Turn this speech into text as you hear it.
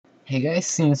Hey guys,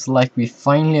 seems like we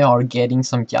finally are getting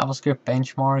some JavaScript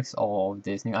benchmarks of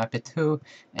this new iPad 2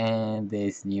 and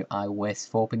this new iOS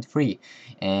 4.3,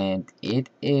 and it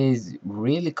is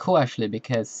really cool actually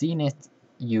because CNET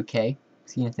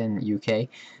in UK,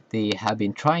 they have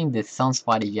been trying this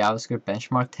Sunspotty JavaScript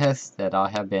benchmark test that I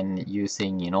have been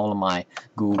using in all of my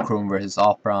Google Chrome versus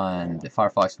Opera and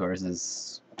Firefox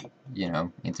versus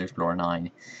Internet Explorer 9,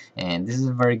 and this is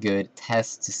a very good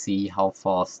test to see how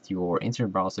fast your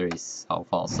internet browser is, how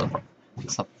fast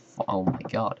oh my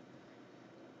god,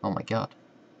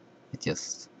 it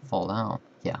just fall down.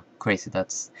 Yeah, crazy.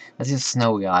 That's just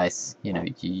snow, guys.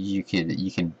 You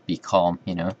can be calm.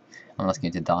 I'm not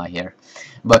going to die here.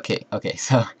 But okay.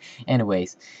 So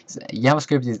anyways,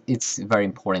 JavaScript it's very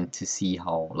important to see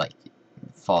how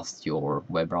fast your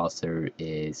web browser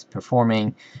is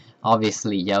performing.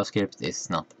 Obviously, JavaScript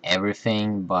is not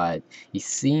everything, but it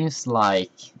seems like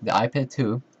the iPad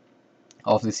 2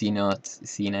 of the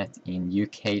CNET in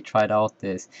UK tried out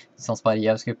this Sunspotty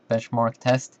JavaScript benchmark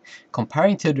test.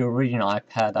 Comparing to the original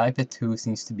iPad 2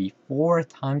 seems to be 4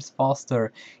 times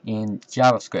faster in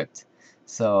JavaScript.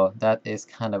 So that is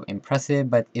kind of impressive,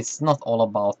 but it's not all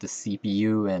about the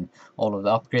CPU and all of the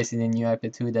upgrades in the new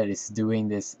iPad 2 that is doing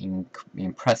this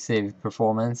impressive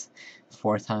performance.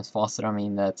 4 times faster, I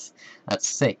mean that's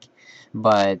sick.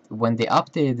 But when they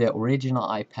updated the original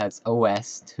iPad's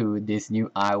OS to this new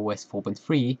iOS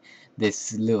 4.3,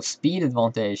 this little speed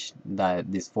advantage that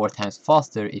is 4 times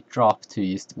faster, it dropped to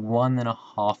just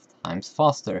 1.5 times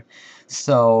faster.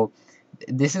 So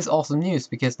this is awesome news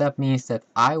because that means that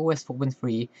iOS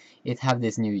 4.3 it have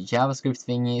this new JavaScript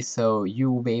thingy, so you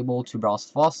will be able to browse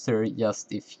faster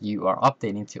just if you are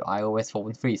updating to iOS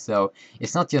 4.3. So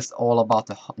it's not just all about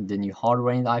the new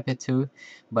hardware in the iPad 2,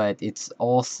 but it's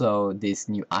also this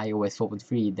new iOS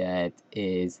 4.3 that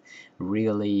is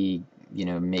really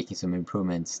making some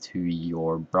improvements to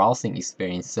your browsing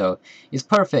experience. So it's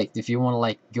perfect if you want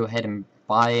to go ahead and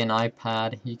buy an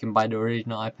iPad. You can buy the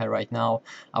original iPad right now,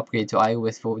 upgrade to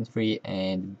iOS 4.3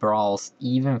 and browse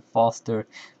even faster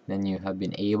than you have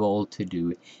been able to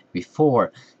do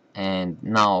before. And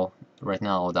right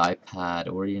now the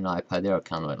original iPad, they are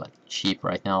kind of cheap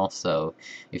right now, so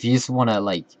if you just want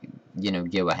to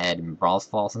go ahead and browse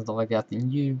fast and stuff like that,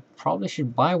 then you probably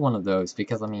should buy one of those,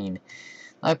 because I mean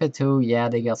iPad 2, yeah,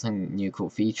 they got some new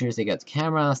cool features. They got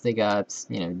cameras, they got,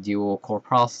 dual core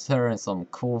processor and some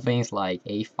cool things like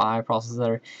A5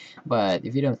 processor. But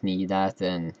if you don't need that,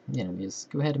 then, just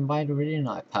go ahead and buy the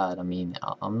original iPad. I mean,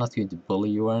 I'm not going to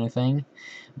bully you or anything.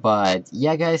 But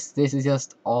yeah, guys, this is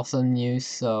just awesome news.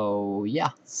 So yeah,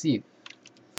 see you.